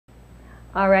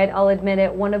All right, I'll admit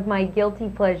it. One of my guilty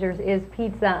pleasures is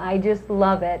pizza. I just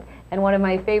love it. And one of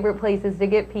my favorite places to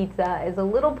get pizza is a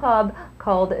little pub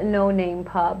called No Name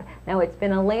Pub. Now, it's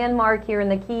been a landmark here in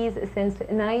the Keys since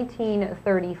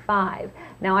 1935.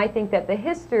 Now, I think that the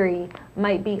history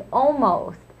might be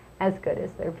almost as good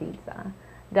as their pizza.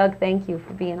 Doug, thank you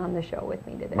for being on the show with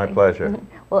me today. My pleasure.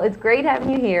 Well, it's great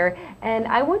having you here, and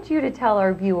I want you to tell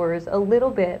our viewers a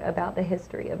little bit about the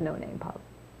history of No Name Pub.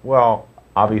 Well,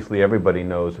 obviously everybody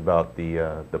knows about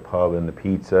the pub and the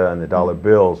pizza and the dollar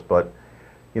bills, but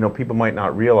you know, people might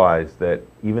not realize that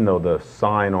even though the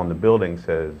sign on the building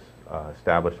says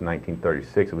established in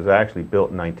 1936, it was actually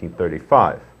built in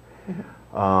 1935.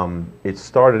 It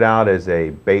started out as a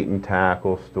bait and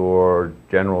tackle store,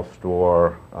 general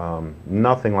store,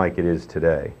 nothing like it is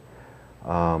today.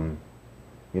 You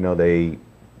know, the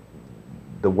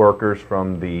workers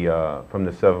from the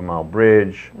 7 Mile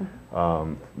Bridge,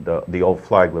 the old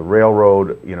Flagler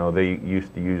Railroad, you know, they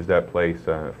used to use that place,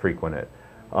 frequent it.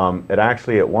 It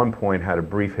actually at one point had a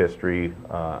brief history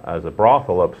as a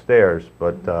brothel upstairs,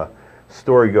 but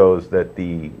story goes that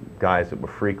the guys that were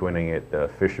frequenting it, the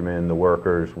fishermen, the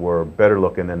workers, were better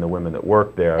looking than the women that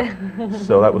worked there.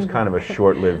 So that was kind of a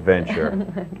short-lived venture.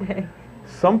 Okay.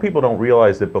 Some people don't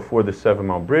realize that before the 7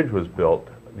 Mile Bridge was built,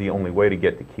 the only way to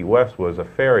get to Key West was a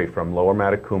ferry from Lower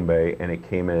Matacumbe, and it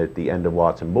came in at the end of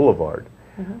Watson Boulevard.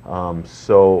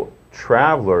 So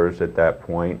travelers at that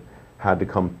point had to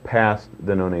come past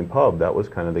the No Name Pub. That was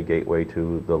kind of the gateway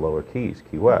to the lower Keys,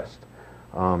 Key West.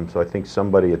 So I think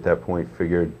somebody at that point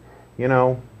figured, you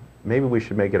know, maybe we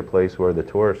should make it a place where the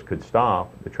tourists could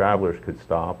stop, the travelers could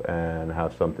stop and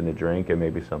have something to drink and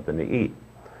maybe something to eat.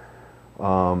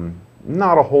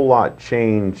 Not a whole lot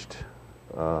changed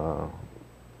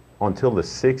until the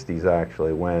 60s,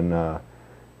 actually, when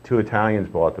two Italians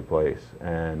bought the place,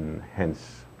 and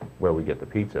hence where we get the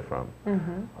pizza from.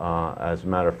 As a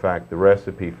matter of fact, the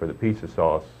recipe for the pizza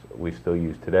sauce we still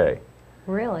use today.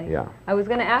 Really? Yeah. I was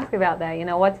going to ask about that. You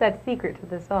know, what's that secret to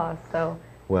the sauce? So.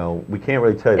 Well, we can't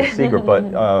really tell you the secret,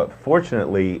 but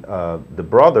fortunately, the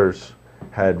brothers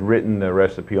had written the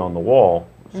recipe on the wall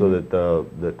so that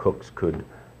the cooks could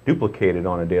duplicate it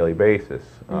on a daily basis.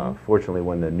 Fortunately,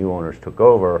 when the new owners took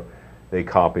over, they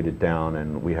copied it down,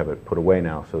 and we have it put away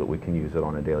now so that we can use it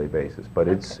on a daily basis. But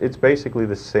it's basically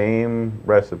the same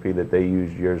recipe that they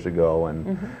used years ago,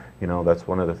 and you know, that's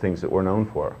one of the things that we're known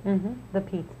for. The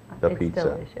pizza. The it's pizza.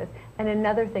 Delicious. And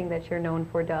another thing that you're known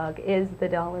for, Doug, is the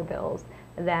dollar bills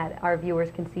that our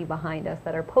viewers can see behind us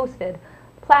that are posted,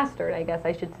 plastered, I guess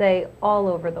I should say, all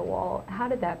over the wall. How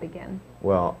did that begin?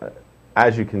 Well,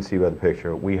 as you can see by the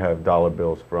picture, we have dollar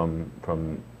bills from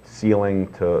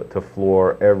ceiling to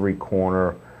floor, every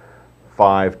corner,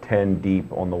 5, 10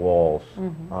 deep on the walls.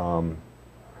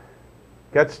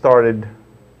 Got started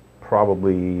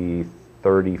probably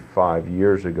 35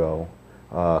 years ago.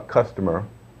 A customer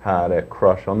had a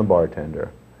crush on the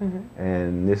bartender,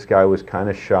 and this guy was kind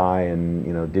of shy and,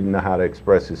 you know, didn't know how to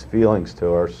express his feelings to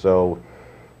her, so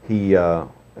he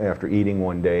after eating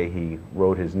one day, he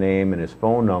wrote his name and his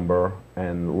phone number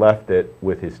and left it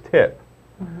with his tip.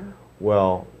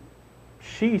 Well,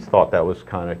 she thought that was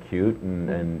kind of cute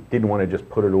and didn't want to just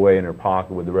put it away in her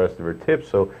pocket with the rest of her tips,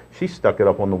 so she stuck it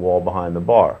up on the wall behind the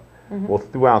bar. Well,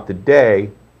 throughout the day,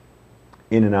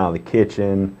 in and out of the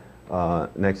kitchen,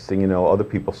 next thing you know, other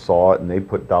people saw it and they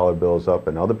put dollar bills up,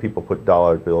 and other people put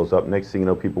dollar bills up. Next thing you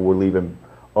know, people were leaving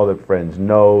other friends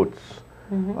notes.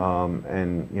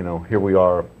 And you know, here we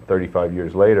are 35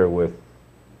 years later with,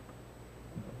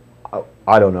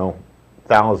 I don't know,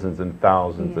 thousands and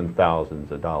thousands and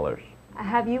thousands of dollars.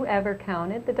 Have you ever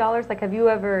counted the dollars? Like, have you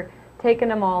ever taken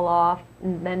them all off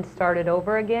and then started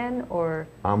over again, or?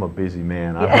 I'm a busy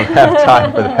man. I don't have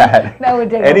time for that. That would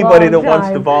take Anybody a long that wants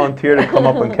to time. volunteer to come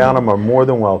up and count them are more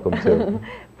than welcome to.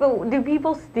 But do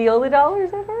people steal the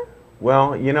dollars ever?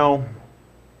 Well, you know,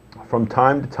 from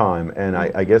time to time, and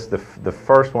I guess the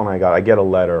first one I get a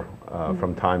letter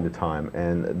from time to time,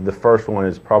 and the first one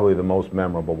is probably the most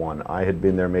memorable one. I had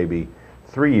been there maybe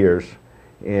 3 years,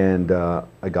 and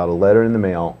I got a letter in the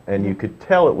mail, and you could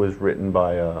tell it was written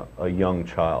by a young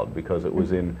child because it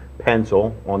was in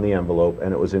pencil on the envelope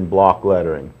and it was in block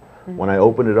lettering. When I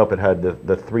opened it up, it had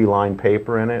the 3-line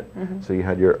paper in it, so you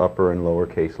had your upper and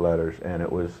lowercase letters, and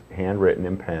it was handwritten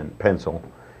in pencil,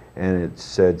 and it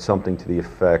said something to the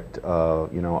effect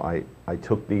of, you know, I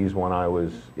took these when I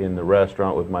was in the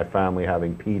restaurant with my family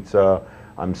having pizza.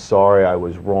 I'm sorry, I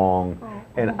was wrong.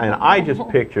 And I just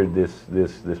pictured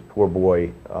this poor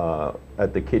boy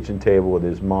at the kitchen table with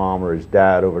his mom or his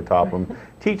dad over top of him,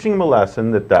 teaching him a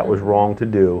lesson that was wrong to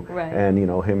do, and you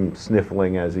know, him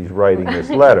sniffling as he's writing this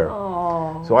letter.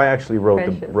 So I actually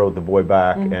precious. wrote the boy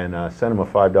back and sent him a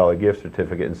 $5 gift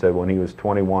certificate and said when he was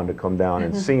 21 to come down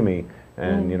and see me,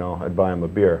 and you know, I'd buy him a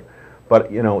beer.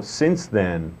 But you know, since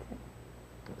then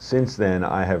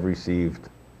I have received,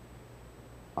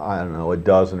 I don't know, a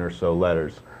dozen or so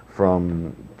letters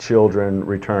from children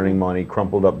returning money,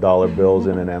 crumpled up dollar bills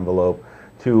in an envelope,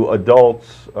 to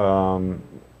adults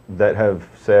that have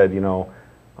said, you know,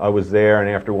 I was there and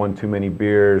after one too many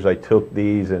beers I took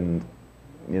these and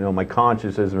you know, my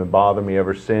conscience has been bothering me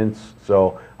ever since,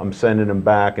 so I'm sending them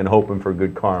back and hoping for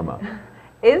good karma.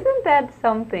 Isn't that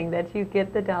something that you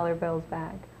get the dollar bills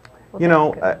back? Well, you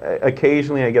know,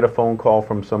 occasionally I get a phone call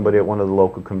from somebody at one of the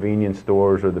local convenience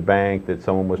stores or the bank that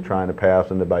someone was trying to pass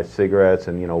them to buy cigarettes,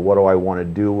 and you know, what do I want to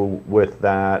do with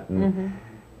that? And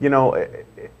you know,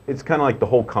 it's kind of like the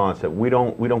whole concept. We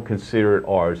don't consider it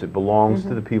ours. It belongs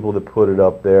to the people that put it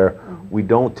up there. We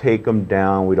don't take them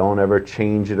down. We don't ever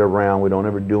change it around. We don't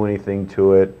ever do anything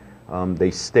to it. They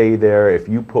stay there. If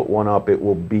you put one up, it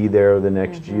will be there the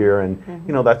next year. And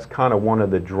you know, that's kind of one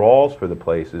of the draws for the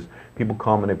places. People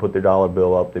come and they put their dollar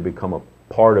bill up. They become a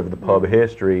part of the pub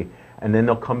history, and then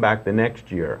they'll come back the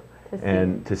next year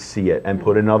to see it and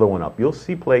put another one up. You'll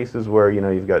see places where you know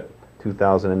you've got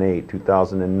 2008,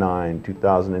 2009,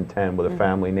 2010 with a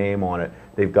family name on it.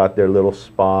 They've got their little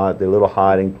spot, their little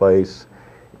hiding place.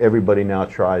 Everybody now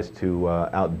tries to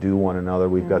outdo one another.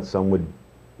 We've got some with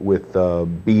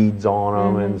beads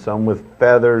on them and some with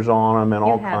feathers on them and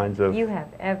all kinds of... You have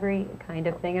every kind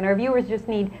of thing, and our viewers just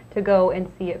need to go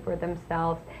and see it for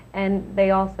themselves, and they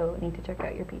also need to check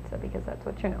out your pizza because that's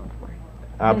what you're known for.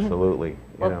 Absolutely.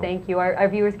 Well, thank you. Our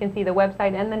viewers can see the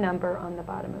website and the number on the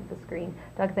bottom of the screen.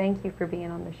 Doug, thank you for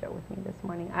being on the show with me this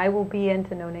morning. I will be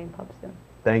into No Name Pub soon.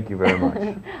 Thank you very much.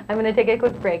 I'm going to take a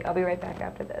quick break. I'll be right back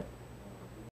after this.